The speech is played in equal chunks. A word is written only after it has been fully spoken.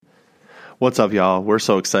What's up, y'all? We're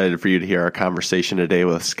so excited for you to hear our conversation today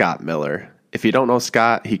with Scott Miller. If you don't know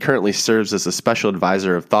Scott, he currently serves as a special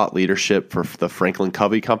advisor of thought leadership for the Franklin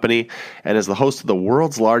Covey Company and is the host of the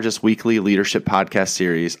world's largest weekly leadership podcast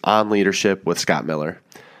series, On Leadership with Scott Miller.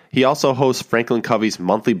 He also hosts Franklin Covey's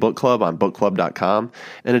monthly book club on bookclub.com.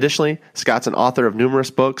 And additionally, Scott's an author of numerous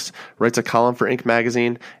books, writes a column for Inc.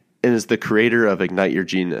 magazine, and is the creator of Ignite Your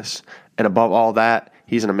Genius. And above all that,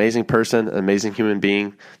 he's an amazing person, an amazing human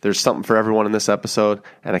being. There's something for everyone in this episode,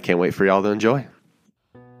 and I can't wait for y'all to enjoy.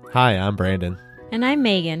 Hi, I'm Brandon. And I'm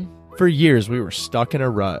Megan. For years, we were stuck in a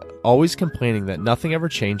rut, always complaining that nothing ever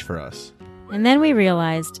changed for us. And then we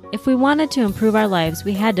realized if we wanted to improve our lives,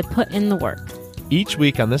 we had to put in the work. Each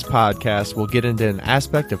week on this podcast, we'll get into an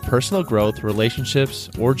aspect of personal growth, relationships,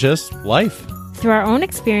 or just life. Through our own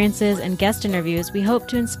experiences and guest interviews, we hope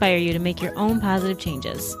to inspire you to make your own positive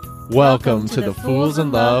changes. Welcome to the Fools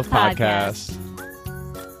in Love podcast.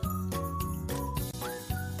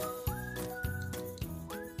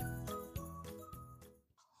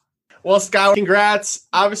 Well, Scott, congrats.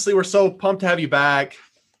 Obviously, we're so pumped to have you back.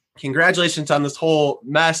 Congratulations on this whole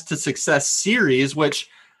Mess to Success series, which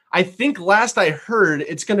I think last I heard,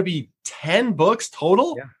 it's going to be 10 books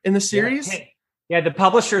total in the series. Yeah, the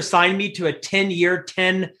publisher signed me to a 10-year,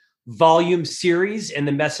 10-volume series in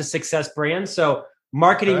the Mess to Success brand. So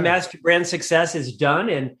Marketing Mess to Brand Success is done,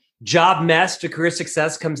 and Job Mess to Career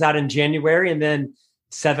Success comes out in January, and then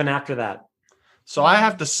 7 after that. So I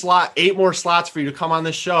have to slot 8 more slots for you to come on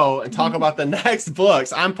this show and talk about the next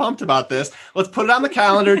books. I'm pumped about this. Let's put it on the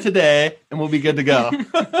calendar today, and we'll be good to go.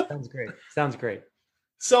 Sounds great.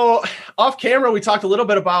 So off camera, we talked a little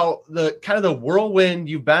bit about the kind of the whirlwind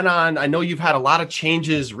you've been on. I know you've had a lot of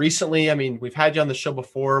changes recently. I mean, we've had you on the show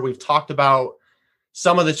before. We've talked about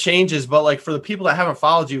some of the changes, but like for the people that haven't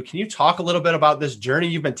followed you, can you talk a little bit about this journey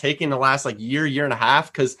you've been taking the last like year and a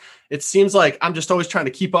half? Because it seems like I'm just always trying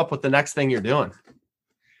to keep up with the next thing you're doing.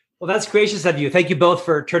 Well, that's gracious of you. Thank you both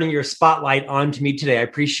for turning your spotlight on to me today. I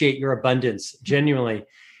appreciate your abundance, genuinely.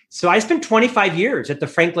 So I spent 25 years at the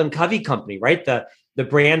Franklin Covey Company, right? The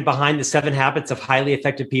brand behind the 7 Habits of Highly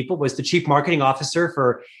Effective People. Was the chief marketing officer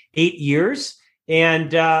for 8 years.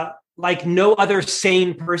 And like no other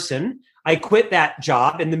sane person, I quit that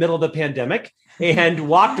job in the middle of the pandemic and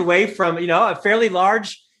walked away from, a fairly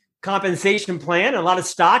large compensation plan, a lot of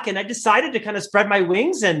stock. And I decided to kind of spread my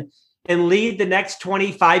wings and lead the next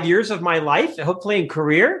 25 years of my life, hopefully in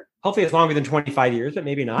career. Hopefully it's longer than 25 years, but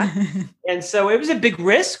maybe not. And so it was a big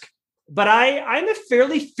risk, but I'm a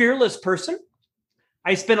fairly fearless person.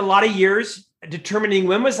 I spent a lot of years determining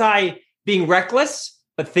when was I being reckless,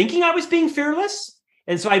 but thinking I was being fearless.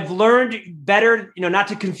 And so I've learned better, not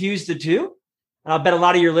to confuse the two. I'll bet a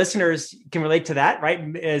lot of your listeners can relate to that,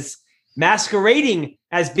 right? As masquerading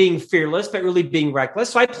as being fearless, but really being reckless.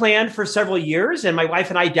 So I planned for several years, and my wife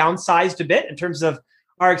and I downsized a bit in terms of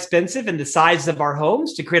our expensive and the size of our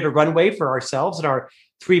homes to create a runway for ourselves and our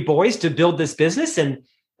 3 boys to build this business. And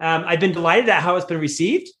I've been delighted at how it's been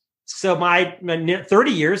received. So my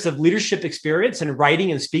 30 years of leadership experience in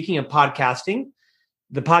writing and speaking and podcasting.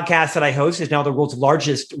 The podcast that I host is now the world's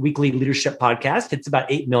largest weekly leadership podcast. It's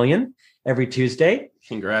about 8 million every Tuesday.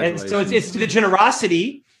 Congratulations. And so it's the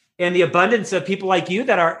generosity and the abundance of people like you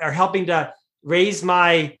that are helping to raise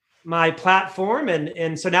my platform.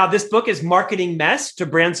 And so now this book is Marketing Mess to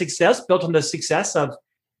Brand Success, built on the success of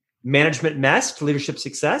Management Mess to Leadership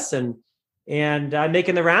Success. And I'm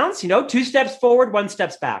making the rounds, 2 steps forward, 1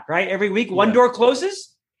 step back, right? Every week, one door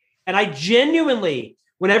closes. And I genuinely,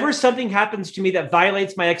 whenever something happens to me that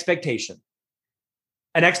violates my expectation,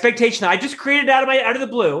 an expectation I just created out of the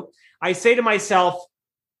blue, I say to myself,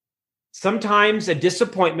 sometimes a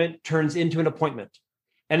disappointment turns into an appointment.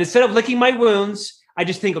 And instead of licking my wounds, I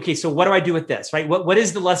just think, okay, so what do I do with this, right? What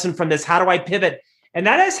is the lesson from this? How do I pivot? And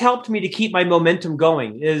that has helped me to keep my momentum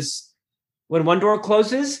going. Is when one door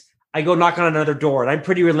closes, I go knock on another door. And I'm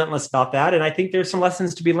pretty relentless about that. And I think there's some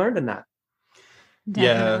lessons to be learned in that.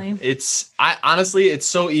 Definitely. Yeah, honestly, it's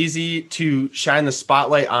so easy to shine the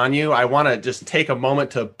spotlight on you. I want to just take a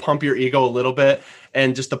moment to pump your ego a little bit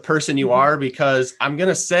and just the person you are, because I'm going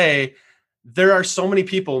to say there are so many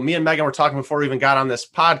people, me and Megan were talking before we even got on this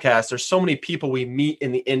podcast. There's so many people we meet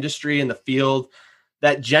in the industry, in the field,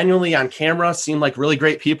 that genuinely on camera seem like really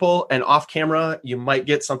great people. And off camera, you might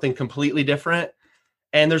get something completely different.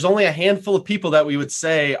 And there's only a handful of people that we would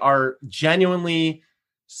say are genuinely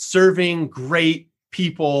serving great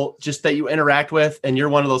people just that you interact with. And you're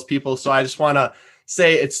one of those people. So I just want to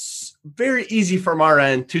say it's very easy from our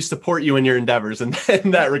end to support you in your endeavors in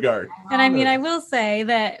that regard. And I mean, I will say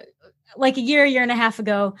that like a year and a half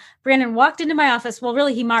ago, Brandon walked into my office. Well,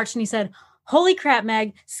 really, he marched and he said, holy crap,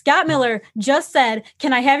 Meg, Scott Miller just said,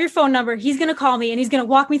 can I have your phone number? He's going to call me and he's going to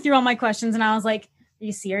walk me through all my questions. And I was like, are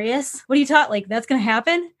you serious? What are you talking? Like, that's going to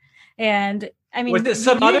happen? And I mean, was it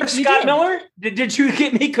some other Scott Miller? Did you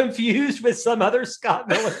get me confused with some other Scott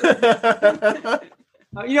Miller?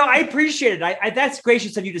 I appreciate it. That's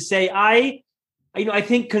gracious of you to say. I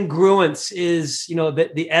think congruence is,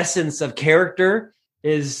 the essence of character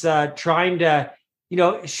is trying to,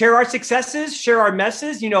 share our successes, share our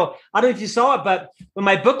messes. I don't know if you saw it, but when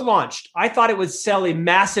my book launched, I thought it would sell a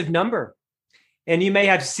massive number. And you may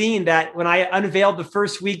have seen that when I unveiled the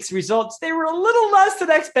first week's results, they were a little less than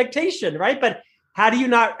expectation, right? But how do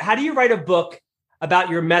you write a book about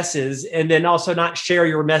your messes and then also not share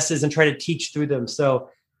your messes and try to teach through them? So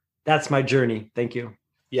that's my journey. Thank you.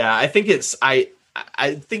 Yeah, I think it's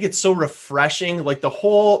so refreshing, like the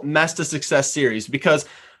whole Mess to Success series, because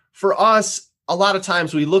for us, a lot of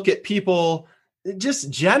times we look at people just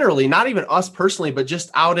generally, not even us personally, but just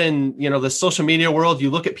out in, the social media world, you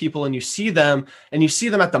look at people and you see them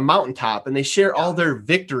at the mountaintop and they share all their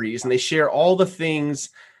victories and they share all the things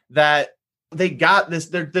that they got this.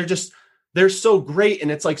 They're so great. And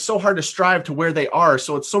it's like so hard to strive to where they are.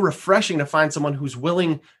 So it's so refreshing to find someone who's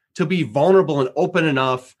willing to be vulnerable and open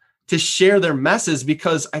enough to share their messes,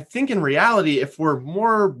 because I think in reality, if we're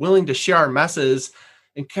more willing to share our messes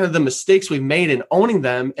and kind of the mistakes we've made and owning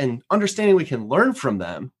them and understanding we can learn from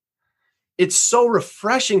them, it's so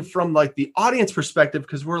refreshing from like the audience perspective,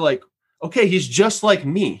 because we're like, okay, he's just like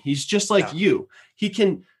me. He's just like you. He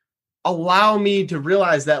can allow me to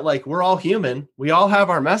realize that like we're all human. We all have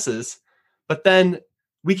our messes, but then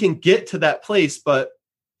we can get to that place. But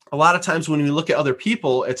a lot of times when we look at other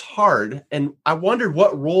people, it's hard. And I wondered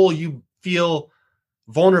what role you feel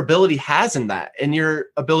vulnerability has in that and your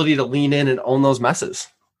ability to lean in and own those messes.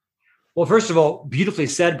 Well, first of all, beautifully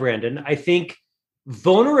said, Brandon. I think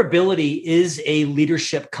vulnerability is a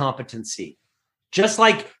leadership competency. Just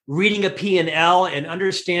like reading a P&L and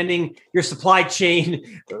understanding your supply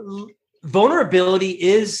chain, vulnerability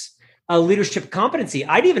is a leadership competency.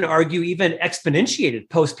 I'd even argue even exponentiated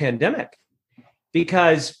post-pandemic,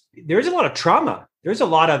 because there's a lot of trauma. There's a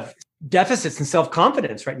lot of deficits in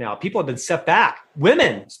self-confidence right now. People have been set back.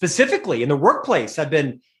 Women specifically in the workplace have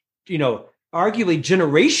been, arguably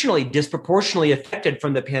generationally disproportionately affected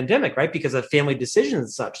from the pandemic, right? Because of family decisions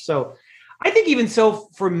and such. So I think even so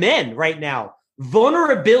for men right now,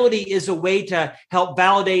 vulnerability is a way to help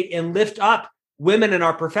validate and lift up women in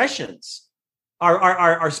our professions,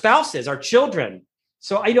 our spouses, our children.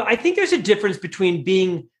 So I think there's a difference between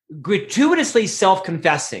being gratuitously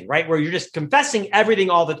self-confessing, right? Where you're just confessing everything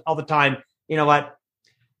all the time. You know what?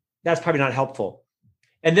 That's probably not helpful.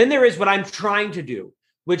 And then there is what I'm trying to do,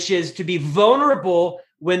 which is to be vulnerable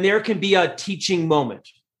when there can be a teaching moment.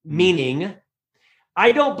 Meaning,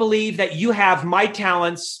 I don't believe that you have my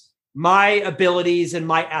talents, my abilities, and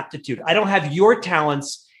my aptitude. I don't have your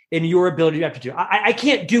talents and your ability and aptitude. I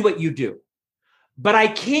can't do what you do, but I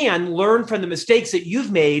can learn from the mistakes that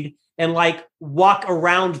you've made and like walk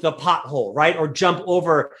around the pothole, right? Or jump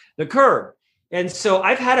over the curb. And so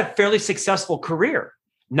I've had a fairly successful career,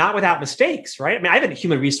 not without mistakes, right? I mean, I have a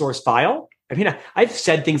human resource file. I mean, I've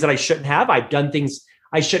said things that I shouldn't have. I've done things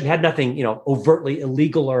I shouldn't have, nothing, overtly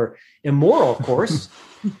illegal or immoral, of course,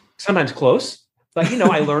 sometimes close, but,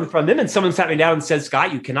 I learned from them, and someone sat me down and said,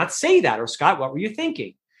 Scott, you cannot say that. Or Scott, what were you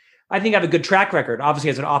thinking? I think I have a good track record, obviously,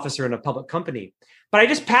 as an officer in a public company, but I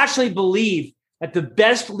just passionately believe that the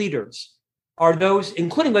best leaders are those,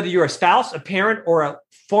 including whether you're a spouse, a parent, or a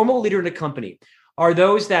formal leader in a company, are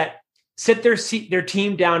those that sit their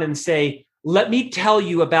team down and say, let me tell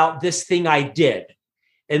you about this thing I did,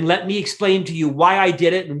 and let me explain to you why I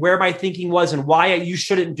did it and where my thinking was and why you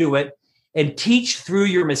shouldn't do it, and teach through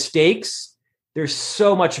your mistakes. There's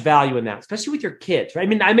so much value in that, especially with your kids, right? I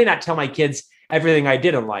mean, I may not tell my kids everything I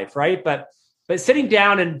did in life, right? But sitting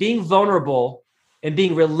down and being vulnerable and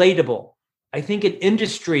being relatable, I think in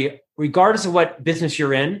industry, regardless of what business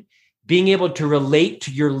you're in, being able to relate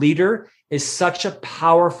to your leader is such a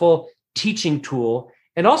powerful teaching tool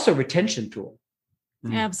and also retention tool.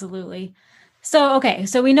 Absolutely. So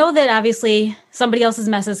we know that obviously somebody else's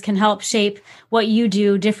messes can help shape what you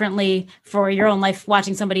do differently for your own life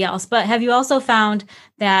watching somebody else. But have you also found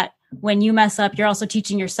that when you mess up, you're also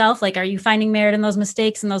teaching yourself? Like, are you finding merit in those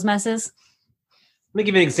mistakes and those messes? Let me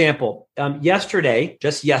give you an example.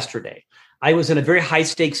 Just yesterday, I was in a very high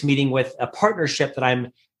stakes meeting with a partnership that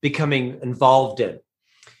I'm becoming involved in.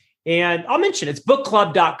 And I'll mention it's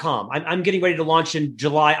bookclub.com. I'm getting ready to launch in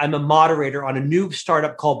July. I'm a moderator on a new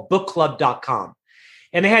startup called bookclub.com.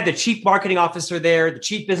 And they had the chief marketing officer there, the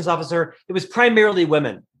chief business officer. It was primarily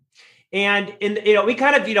women. And we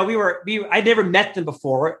kind of, I'd never met them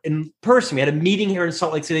before in person. We had a meeting here in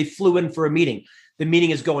Salt Lake City. They flew in for a meeting. The meeting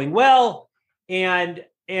is going well. And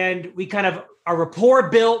we kind of, our rapport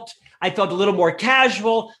built. I felt a little more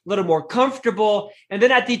casual, a little more comfortable. And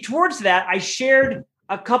then towards that, I shared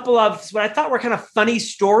a couple of what I thought were kind of funny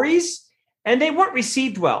stories, and they weren't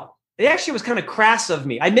received well. It actually was kind of crass of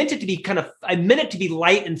me. I meant it to be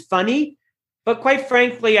light and funny, but quite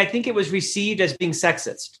frankly, I think it was received as being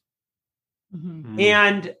sexist. Mm-hmm.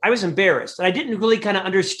 And I was embarrassed. And I didn't really kind of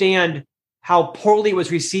understand how poorly it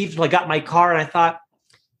was received until I got in my car and I thought,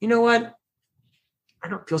 you know what? I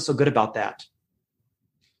don't feel so good about that.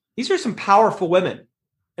 These are some powerful women.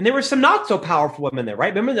 And there were some not so powerful women there,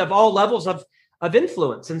 right? Women of all levels of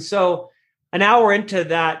influence. And so an hour into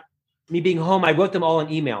that, me being home, I wrote them all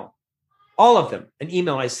an email. All of them, an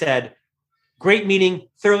email. I said, great meeting,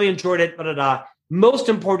 thoroughly enjoyed it, Most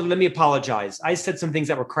importantly, let me apologize. I said some things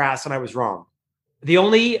that were crass and I was wrong. The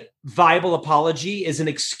only viable apology is an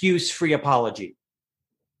excuse-free apology.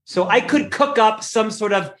 So I could cook up some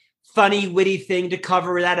sort of funny, witty thing to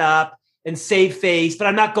cover that up and save face, but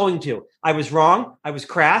I'm not going to. I was wrong. I was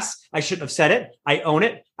crass. I shouldn't have said it. I own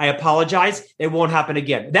it. I apologize. It won't happen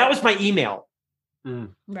again. That was my email.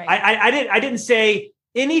 Right. I didn't say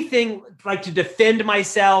anything like to defend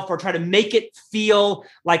myself or try to make it feel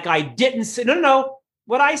like I didn't say. No.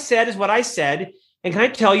 What I said is what I said. And can I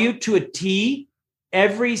tell you, to a T,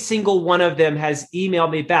 every single one of them has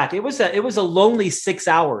emailed me back. It was a lonely 6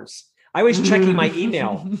 hours. I was checking my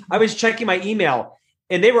email.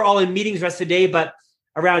 And they were all in meetings the rest of the day. But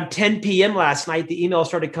around 10 p.m. last night, the email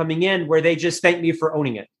started coming in where they just thanked me for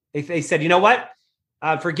owning it. They said, you know what?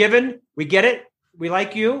 Forgiven. We get it. We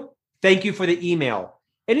like you. Thank you for the email.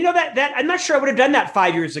 And that I'm not sure I would have done that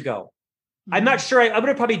 5 years ago. Mm-hmm. I'm not sure I would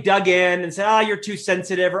have probably dug in and said, you're too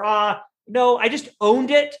sensitive, or no, I just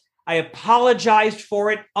owned it. I apologized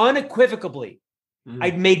for it unequivocally. Mm-hmm.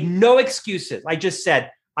 I made no excuses. I just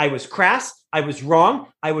said, I was crass. I was wrong.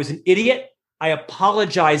 I was an idiot. I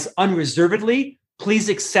apologize unreservedly. Please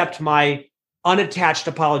accept my unattached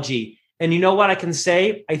apology. And you know what I can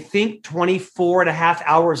say? I think 24 and a half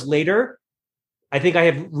hours later, I think I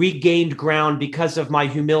have regained ground because of my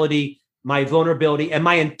humility, my vulnerability, and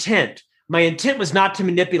my intent. My intent was not to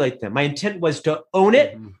manipulate them. My intent was to own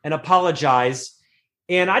it and apologize.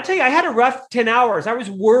 And I tell you, I had a rough 10 hours. I was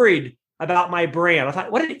worried about my brand. I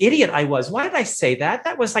thought, what an idiot I was. Why did I say that?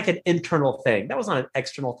 That was like an internal thing. That was not an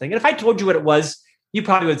external thing. And if I told you what it was, you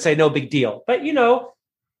probably would say no big deal. But,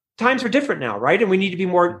 times are different now, right? And we need to be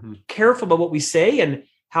more careful about what we say and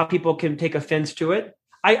how people can take offense to it.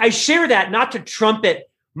 I share that not to trumpet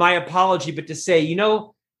my apology, but to say,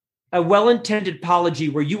 a well-intended apology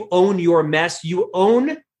where you own your mess, you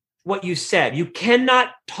own what you said. You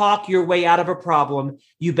cannot talk your way out of a problem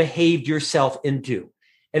you behaved yourself into.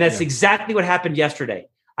 And that's exactly what happened yesterday.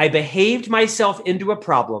 I behaved myself into a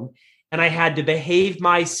problem, and I had to behave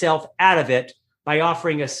myself out of it by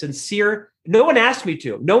offering a sincere, no one asked me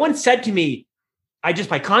to. No one said to me,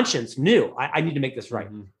 my conscience knew I need to make this right.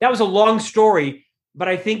 Mm-hmm. That was a long story, but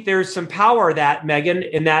I think there's some power that, Megan,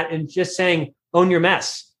 in just saying, own your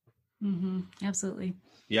mess. Mm-hmm. Absolutely.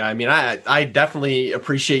 Yeah, I mean, I definitely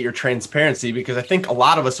appreciate your transparency, because I think a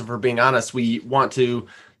lot of us, if we're being honest, we want to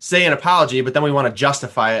say an apology, but then we want to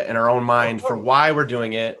justify it in our own mind for why we're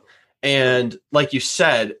doing it. And like you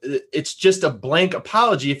said, it's just a blank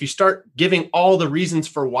apology if you start giving all the reasons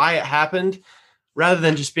for why it happened, rather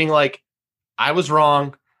than just being like, I was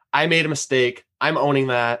wrong, I made a mistake, I'm owning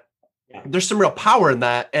that. Yeah. There's some real power in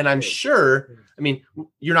that. And I'm sure, I mean,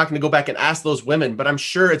 you're not going to go back and ask those women, but I'm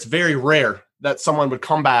sure it's very rare that someone would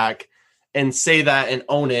come back and say that and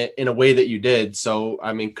own it in a way that you did. So,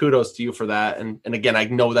 I mean, kudos to you for that. And again, I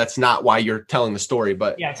know that's not why you're telling the story,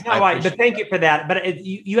 but yeah, it's not why, but thank you for that. But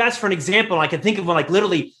you asked for an example. I can think of one like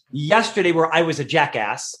literally yesterday where I was a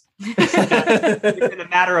jackass. Within a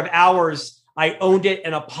matter of hours, I owned it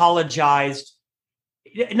and apologized,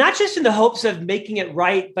 not just in the hopes of making it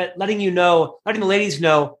right, but letting the ladies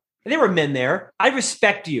know there were men there. I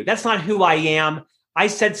respect you. That's not who I am. I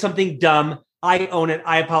said something dumb. I own it.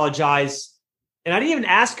 I apologize. And I didn't even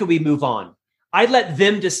ask, could we move on? I let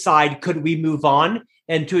them decide, could we move on?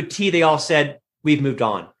 And to a T, they all said, we've moved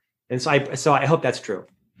on. And so I hope that's true.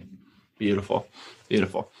 Beautiful.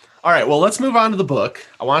 Beautiful. All right. Well, let's move on to the book.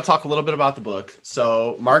 I want to talk a little bit about the book.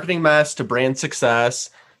 So Marketing Mess to Brand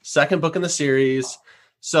Success, second book in the series.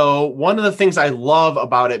 So one of the things I love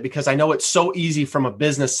about it, because I know it's so easy from a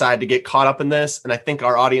business side to get caught up in this, and I think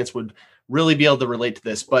our audience would really be able to relate to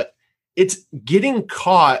this, but it's getting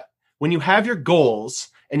caught when you have your goals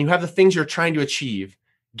and you have the things you're trying to achieve.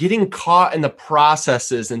 getting caught in the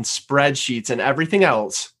processes and spreadsheets and everything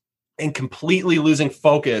else and completely losing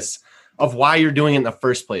focus of why you're doing it in the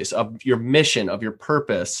first place, of your mission, of your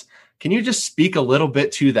purpose. Can you just speak a little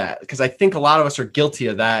bit to that? Because I think a lot of us are guilty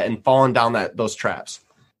of that and falling down those traps.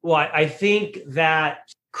 Well, I think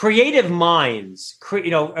that creative minds,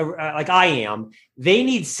 like I am, they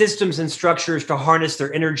need systems and structures to harness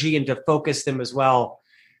their energy and to focus them as well.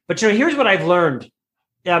 But, here's what I've learned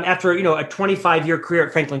after, a 25-year career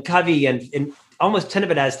at Franklin Covey and almost 10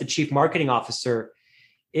 of it as the chief marketing officer,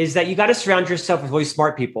 is that you got to surround yourself with really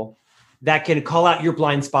smart people that can call out your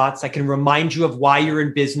blind spots, that can remind you of why you're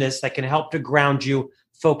in business, that can help to ground you,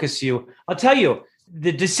 focus you. I'll tell you,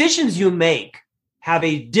 the decisions you make have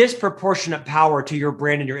a disproportionate power to your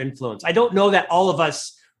brand and your influence. I don't know that all of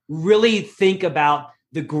us really think about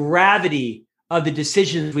the gravity of the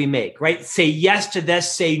decisions we make, right? Say yes to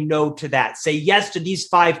this, say no to that. Say yes to these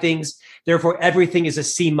 5 things, therefore everything is a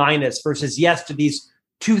C- versus yes to these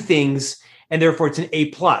 2 things, and therefore it's an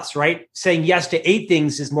A+, right? Saying yes to 8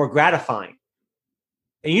 things is more gratifying.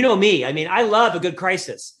 And you know me, I love a good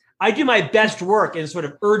crisis. I do my best work in sort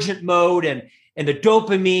of urgent mode and the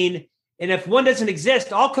dopamine. And if one doesn't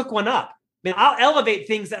exist, I'll cook one up. I'll elevate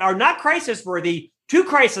things that are not crisis worthy to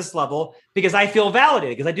crisis level because I feel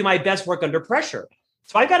validated, because I do my best work under pressure.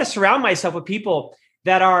 So I've got to surround myself with people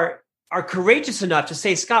that are courageous enough to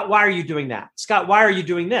say, Scott, why are you doing that? Scott, why are you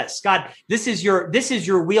doing this? Scott, this is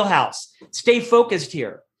your wheelhouse. Stay focused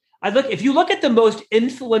here. If you look at the most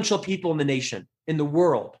influential people in the nation, in the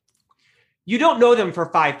world, you don't know them for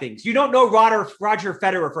 5 things. You don't know Roger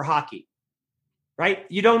Federer for hockey, right?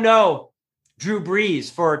 You don't know Drew Brees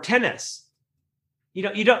for tennis. You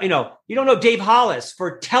don't know Dave Hollis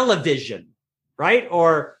for television, right?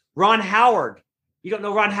 Or Ron Howard. You don't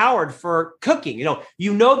know Ron Howard for cooking.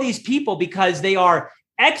 You know these people because they are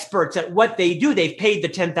experts at what they do. They've paid the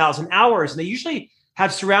 10,000 hours, and they usually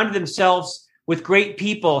have surrounded themselves with great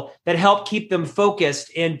people that help keep them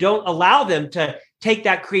focused and don't allow them to take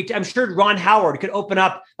that creative. I'm sure Ron Howard could open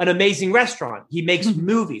up an amazing restaurant. He makes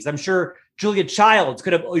movies. I'm sure Julia Childs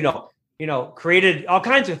could have, created all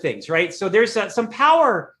kinds of things, right? So there's some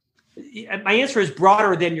power. My answer is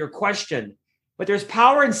broader than your question, but there's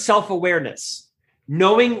power in self-awareness,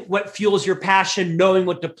 knowing what fuels your passion, knowing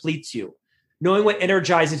what depletes you, knowing what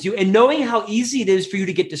energizes you, and knowing how easy it is for you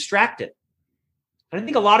to get distracted. And I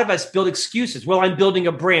think a lot of us build excuses. Well, I'm building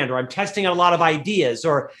a brand, or I'm testing out a lot of ideas,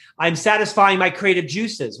 or I'm satisfying my creative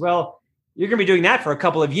juices. Well, you're going to be doing that for a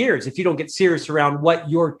couple of years if you don't get serious around what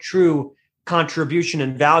your true contribution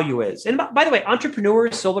and value is. And by the way,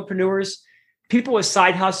 entrepreneurs, solopreneurs, people with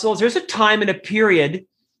side hustles, there's a time and a period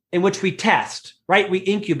in which we test, right? We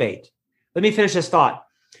incubate. Let me finish this thought.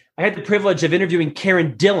 I had the privilege of interviewing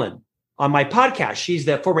Karen Dillon on my podcast. She's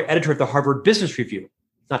the former editor of the Harvard Business Review.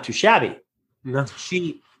 Not too shabby. No.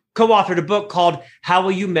 She co-authored a book called How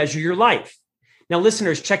Will You Measure Your Life? Now,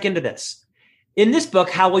 listeners, check into this. In this book,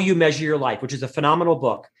 How Will You Measure Your Life, which is a phenomenal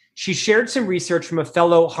book, she shared some research from a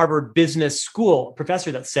fellow Harvard Business School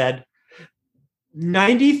professor that said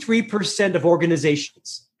 93% of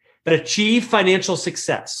organizations that achieve financial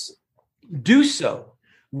success do so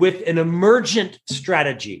with an emergent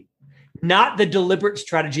strategy, not the deliberate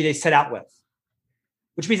strategy they set out with,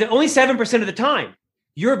 which means that only 7% of the time,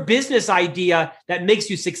 your business idea that makes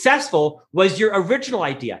you successful was your original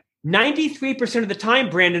idea. 93% of the time,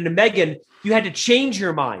 Brandon and Megan, you had to change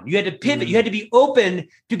your mind. You had to pivot. You had to be open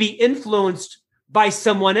to be influenced by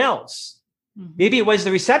someone else. Maybe it was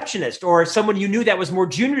the receptionist or someone you knew that was more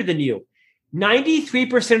junior than you.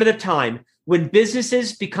 93% of the time, when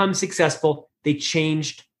businesses become successful, they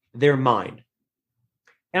changed their mind.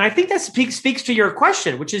 And I think that speaks to your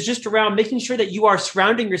question, which is just around making sure that you are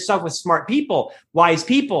surrounding yourself with smart people, wise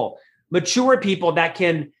people, mature people that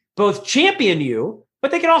can both champion you, but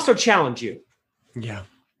they can also challenge you. Yeah.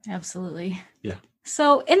 Absolutely. Yeah.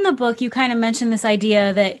 So in the book, you kind of mentioned this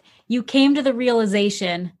idea that you came to the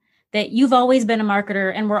realization that you've always been a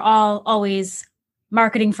marketer and we're all always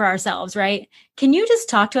marketing for ourselves, right? Can you just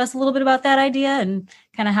talk to us a little bit about that idea and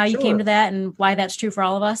kind of how you came to that and why that's true for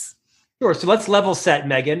all of us? Sure. So let's level set,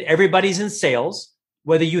 Megan. Everybody's in sales,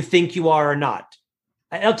 whether you think you are or not.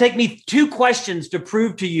 It'll take me 2 questions to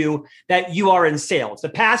prove to you that you are in sales. The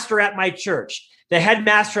pastor at my church, the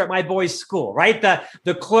headmaster at my boys' school, right?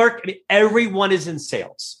 The clerk, everyone is in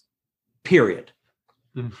sales, period.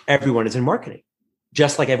 Everyone is in marketing,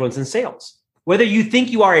 just like everyone's in sales. Whether you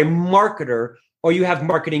think you are a marketer or you have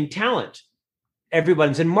marketing talent,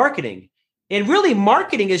 everyone's in marketing. And really,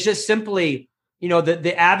 marketing is just simply,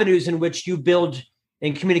 the avenues in which you build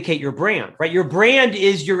and communicate your brand, right? Your brand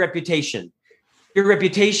is your reputation. Your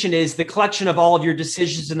reputation is the collection of all of your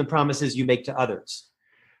decisions and the promises you make to others.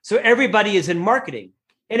 So everybody is in marketing.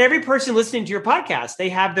 And every person listening to your podcast, they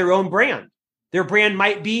have their own brand. Their brand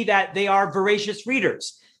might be that they are voracious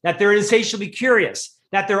readers, that they're insatiably curious,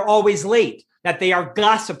 that they're always late, that they are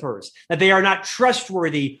gossipers, that they are not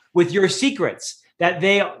trustworthy with your secrets,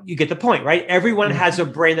 you get the point, right? Everyone has a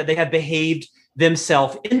brand that they have behaved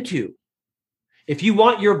themselves into. If you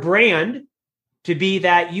want your brand to be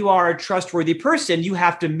that you are a trustworthy person, you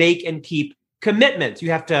have to make and keep commitments.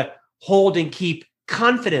 You have to hold and keep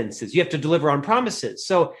confidences. You have to deliver on promises.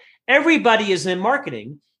 So everybody is in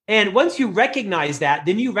marketing. And once you recognize that,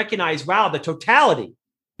 then you recognize, wow, the totality,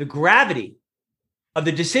 the gravity of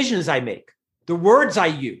the decisions I make, the words I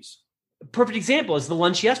use. A perfect example is the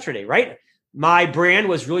lunch yesterday, right? My brand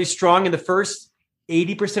was really strong in the first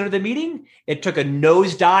 80% of the meeting. It took a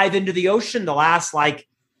nosedive into the ocean the last 16%.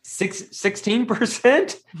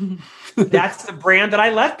 That's the brand that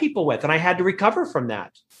I left people with, and I had to recover from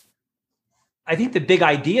that. I think the big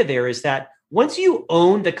idea there is that once you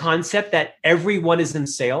own the concept that everyone is in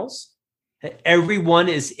sales, that everyone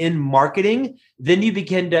is in marketing, then you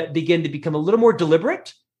begin to become a little more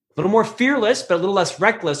deliberate, a little more fearless, but a little less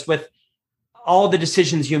reckless with all the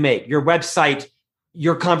decisions you make, your website,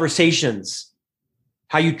 your conversations,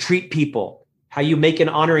 how you treat people, how you make and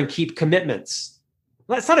honor and keep commitments.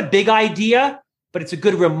 Well, that's not a big idea, but it's a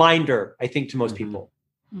good reminder, I think, to most people.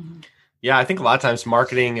 Mm-hmm. Yeah, I think a lot of times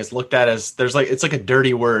marketing is looked at as it's like a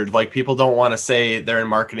dirty word. Like people don't want to say they're in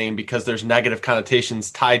marketing because there's negative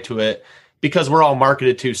connotations tied to it, because we're all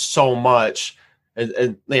marketed to so much.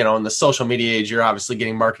 And in the social media age, you're obviously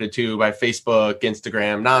getting marketed to by Facebook,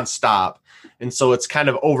 Instagram, nonstop. And so it's kind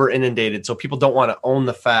of over inundated. So people don't want to own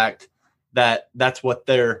the fact that that's what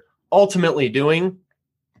they're ultimately doing.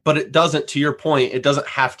 But it doesn't, to your point, it doesn't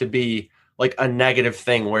have to be like a negative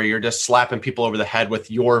thing where you're just slapping people over the head with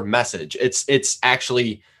your message. It's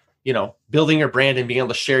actually, building your brand and being able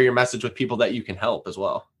to share your message with people that you can help as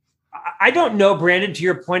well. I don't know, Brandon, to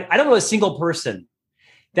your point, I don't know a single person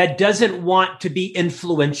that doesn't want to be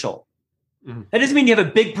influential. Mm-hmm. That doesn't mean you have a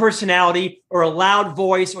big personality or a loud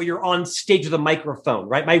voice or you're on stage with a microphone,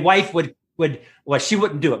 right? My wife she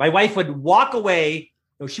wouldn't do it. My wife would walk away.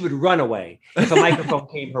 No, she would run away. If a microphone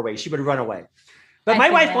came her way, she would run away. But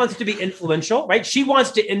my wife wants to be influential, right? She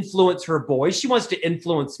wants to influence her boys. She wants to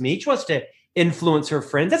influence me. She wants to influence her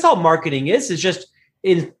friends. That's all marketing is just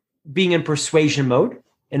being in persuasion mode,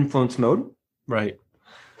 influence mode. Right.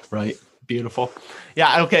 Beautiful.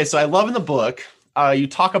 Yeah. Okay. So I love in the book, you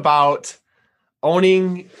talk about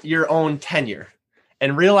owning your own tenure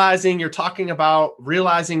and realizing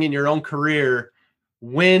in your own career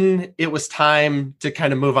when it was time to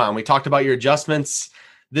kind of move on. We talked about your adjustments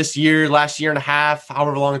this year, last year and a half,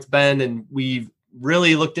 however long it's been. And we've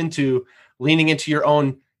really looked into leaning into your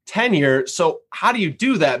own tenure. So how do you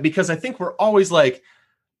do that? Because I think we're always like,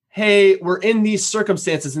 hey, we're in these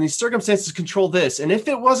circumstances and these circumstances control this. And if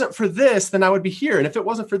it wasn't for this, then I would be here. And if it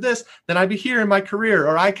wasn't for this, then I'd be here in my career,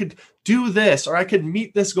 or I could do this, or I could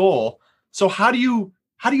meet this goal. So how do you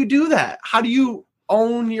do that? How do you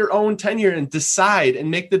own your own tenure and decide and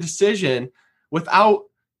make the decision without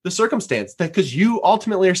the circumstance? Because you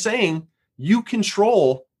ultimately are saying you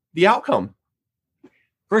control the outcome.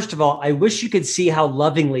 First of all, I wish you could see how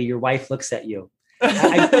lovingly your wife looks at you.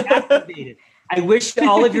 I'm captivated. I wish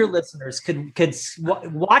all of your listeners could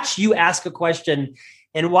watch you ask a question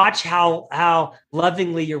and watch how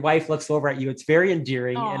lovingly your wife looks over at you. It's very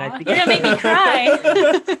endearing. Aww, and I think you're gonna make me cry.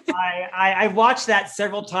 I watched that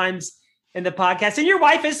several times in the podcast. And your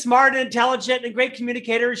wife is smart and intelligent and a great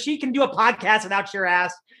communicator. She can do a podcast without your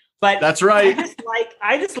ass. But that's right.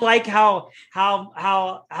 I just like how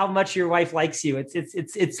much your wife likes you.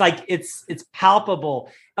 It's palpable.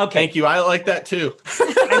 Okay. Thank you. I like that too.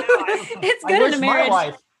 It's good in a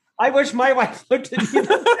marriage. I wish my wife looked at me.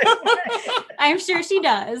 I'm sure she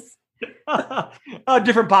does. A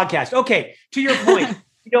different podcast. Okay. To your point,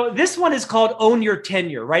 this one is called Own Your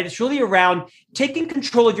Tenure, right? It's really around taking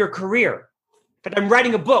control of your career. But I'm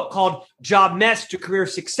writing a book called Job Mess to Career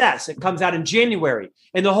Success. It comes out in January.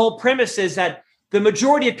 And the whole premise is that the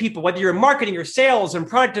majority of people, whether you're in marketing or sales and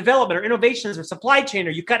product development or innovations or supply chain, or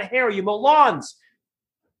you cut hair or you mow lawns,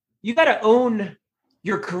 you got to own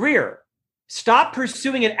your career. Stop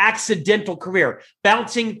pursuing an accidental career,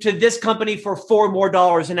 bouncing to this company for $4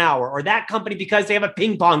 more an hour, or that company because they have a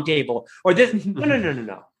ping pong table, or this.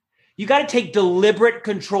 No. You got to take deliberate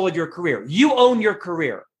control of your career. You own your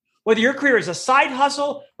career. Whether your career is a side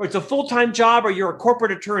hustle or it's a full-time job or you're a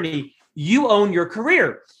corporate attorney, you own your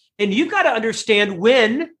career. And you've got to understand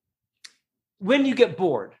when you get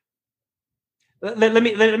bored. let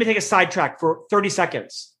me take a sidetrack for 30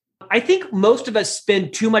 seconds. I think most of us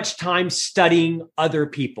spend too much time studying other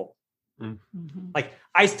people. Mm-hmm. Like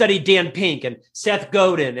I studied Dan Pink and Seth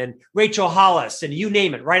Godin and Rachel Hollis and you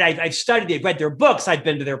name it, right? I've studied, I've read their books, I've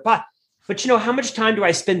been to their pod. But how much time do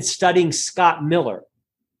I spend studying Scott Miller?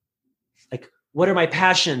 Like, what are my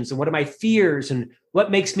passions and what are my fears and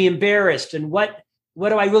what makes me embarrassed and what do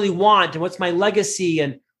I really want and what's my legacy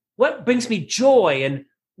and what brings me joy and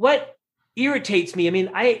what irritates me? I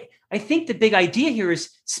mean, I think the big idea here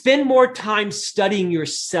is spend more time studying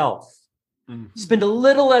yourself. Mm-hmm. Spend a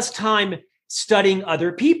little less time studying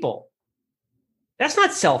other people. That's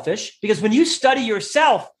not selfish because when you study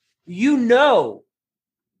yourself, you know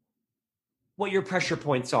what your pressure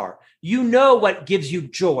points are. You know what gives you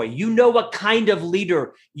joy. You know what kind of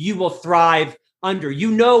leader you will thrive under.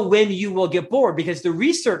 You know when you will get bored because the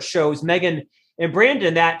research shows, Megan and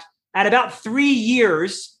Brandon, that at about 3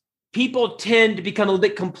 years, people tend to become a little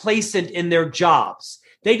bit complacent in their jobs.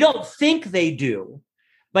 They don't think they do,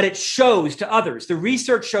 but it shows to others. The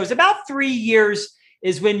research shows about 3 years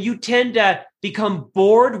is when you tend to become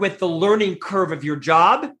bored with the learning curve of your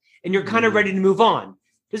job and you're kind of ready to move on.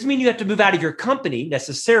 Doesn't mean you have to move out of your company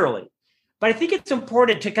necessarily, but I think it's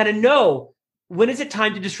important to kind of know when is it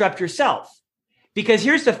time to disrupt yourself? Because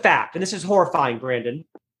here's the fact, and this is horrifying, Brandon.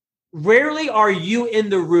 Rarely are you in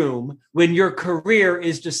the room when your career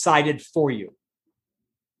is decided for you.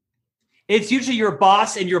 It's usually your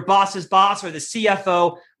boss and your boss's boss or the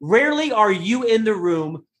CFO. Rarely are you in the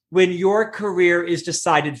room when your career is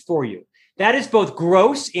decided for you. That is both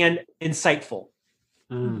gross and insightful.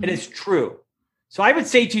 And it's true. So I would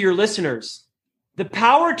say to your listeners, the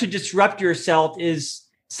power to disrupt yourself is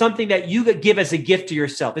something that you give as a gift to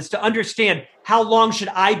yourself. It's to understand how long should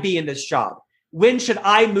I be in this job? When should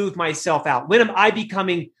I move myself out? When am I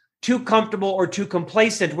becoming too comfortable or too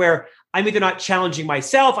complacent where I'm either not challenging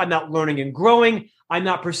myself, I'm not learning and growing, I'm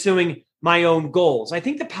not pursuing my own goals? I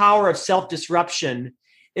think the power of self-disruption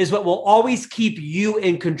is what will always keep you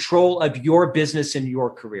in control of your business and your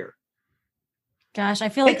career. Gosh, I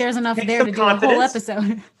feel like there's enough there to do a whole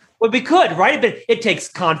episode. Well, we could, right? But it takes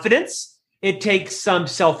confidence. It takes some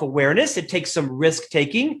self-awareness. It takes some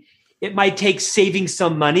risk-taking. It might take saving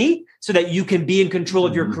some money so that you can be in control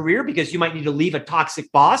of your career because you might need to leave a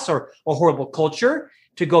toxic boss or a horrible culture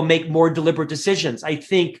to go make more deliberate decisions. I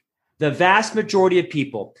think the vast majority of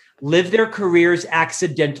people live their careers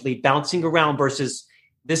accidentally, bouncing around versus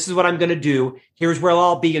this is what I'm going to do. Here's where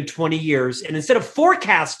I'll be in 20 years. And instead of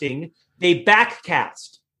forecasting, they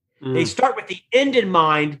backcast. They start with the end in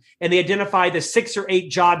mind and they identify the 6 or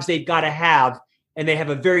 8 jobs they've got to have, and they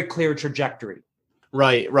have a very clear trajectory.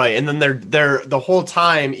 Right. And then they're the whole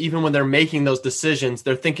time, even when they're making those decisions,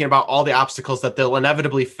 they're thinking about all the obstacles that they'll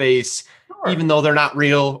inevitably face, even though they're not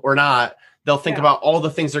real or not. They'll think about all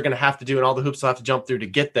the things they're going to have to do and all the hoops they'll have to jump through to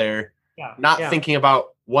get there, not thinking about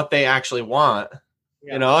what they actually want.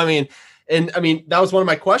 I mean, that was one of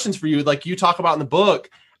my questions for you. Like you talk about in the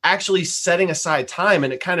book, actually setting aside time.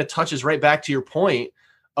 And it kind of touches right back to your point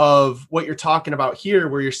of what you're talking about here,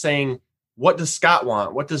 where you're saying, what does Scott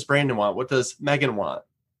want? What does Brandon want? What does Megan want?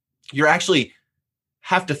 You actually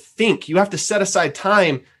have to think. You have to set aside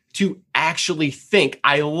time to actually think.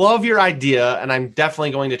 I love your idea, and I'm definitely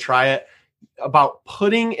going to try it, about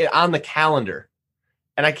putting it on the calendar.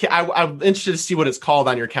 And I'm interested to see what it's called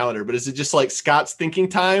on your calendar, but is it just like Scott's thinking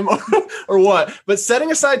time or what? But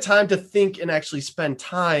setting aside time to think and actually spend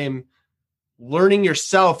time learning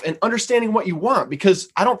yourself and understanding what you want, because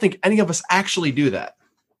I don't think any of us actually do that.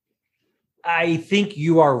 I think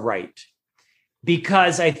you are right,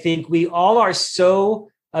 because I think we all are so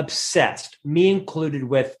obsessed, me included,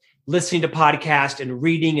 with listening to podcasts and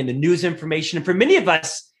reading and the news information. And for many of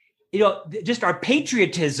us, just our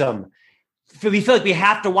patriotism, we feel like we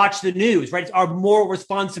have to watch the news, right? It's our moral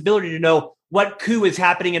responsibility to know what coup is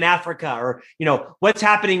happening in Africa, or, what's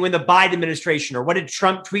happening with the Biden administration, or what did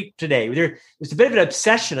Trump tweet today? There's a bit of an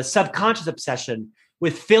obsession, a subconscious obsession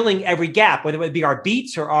with filling every gap, whether it be our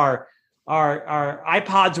Beats or our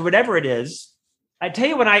iPods or whatever it is. I tell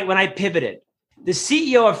you, when I pivoted, the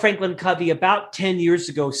CEO of Franklin Covey about 10 years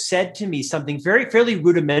ago said to me something fairly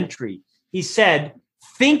rudimentary. He said,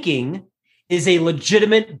 thinking is a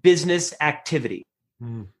legitimate business activity.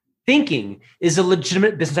 Thinking is a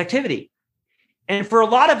legitimate business activity. And for a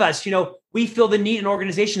lot of us, we feel the need in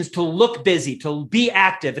organizations to look busy, to be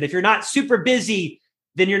active. And if you're not super busy,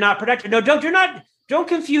 then you're not productive. No, don't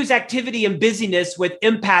confuse activity and busyness with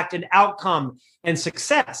impact and outcome and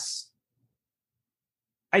success.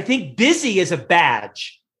 I think busy is a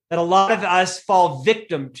badge that a lot of us fall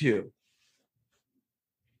victim to.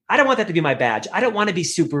 I don't want that to be my badge. I don't want to be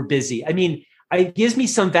super busy. I mean, it gives me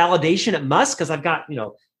some validation. It must, because I've got,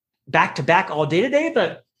 back to back all day today.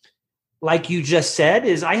 But like you just said,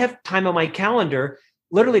 is I have time on my calendar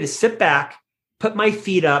literally to sit back, put my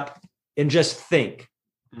feet up, and just think.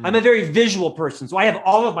 I'm a very visual person. So I have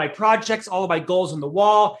all of my projects, all of my goals on the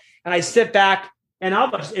wall, and I sit back and I'll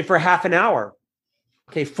watch it for half an hour.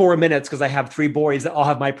 Okay, 4 minutes, because I have 3 boys that all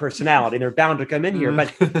have my personality and they're bound to come in here.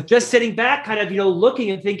 But just sitting back, kind of, looking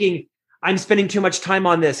and thinking, I'm spending too much time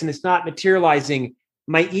on this and it's not materializing.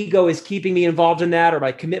 My ego is keeping me involved in that, or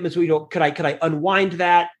my commitments. Could I unwind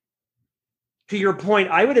that? To your point,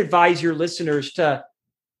 I would advise your listeners to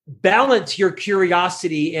balance your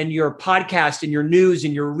curiosity and your podcast and your news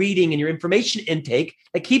and your reading and your information intake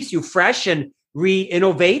that keeps you fresh and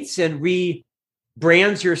re-innovates and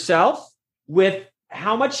re-brands yourself with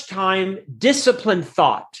how much time disciplined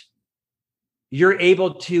thought you're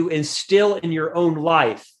able to instill in your own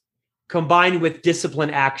life combined with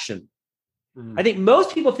disciplined action. I think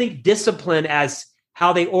most people think discipline as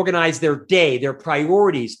how they organize their day, their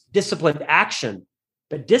priorities, disciplined action,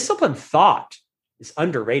 but disciplined thought is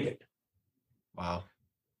underrated. Wow.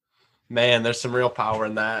 Man, there's some real power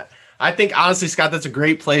in that. I think, honestly, Scott, that's a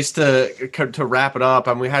great place to wrap it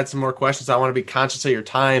up. We had some more questions. I want to be conscious of your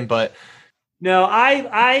time, but no,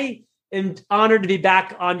 I am honored to be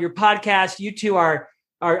back on your podcast. You two are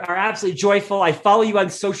absolutely joyful. I follow you on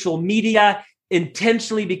social media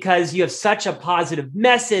intentionally because you have such a positive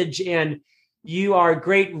message, and you are a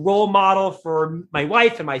great role model for my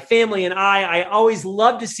wife and my family. And I always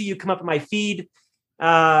love to see you come up in my feed.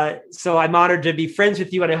 So I'm honored to be friends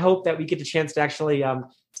with you, and I hope that we get the chance to actually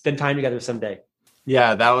spend time together someday.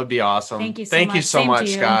 Yeah, that would be awesome. Thank you so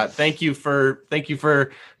much, Scott. Thank you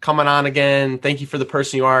for coming on again. Thank you for the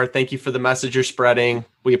person you are. Thank you for the message you're spreading.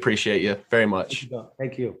 We appreciate you very much.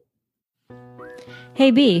 Thank you.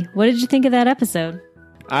 Hey B, what did you think of that episode?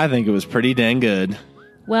 I think it was pretty dang good.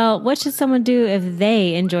 Well, what should someone do if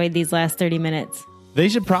they enjoyed these last 30 minutes? They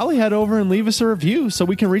should probably head over and leave us a review so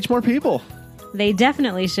we can reach more people. They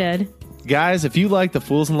definitely should. Guys, if you like the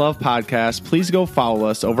Fools in Love podcast, please go follow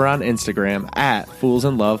us over on Instagram at Fools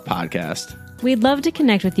in Love Podcast. We'd love to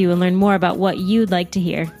connect with you and learn more about what you'd like to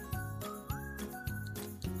hear.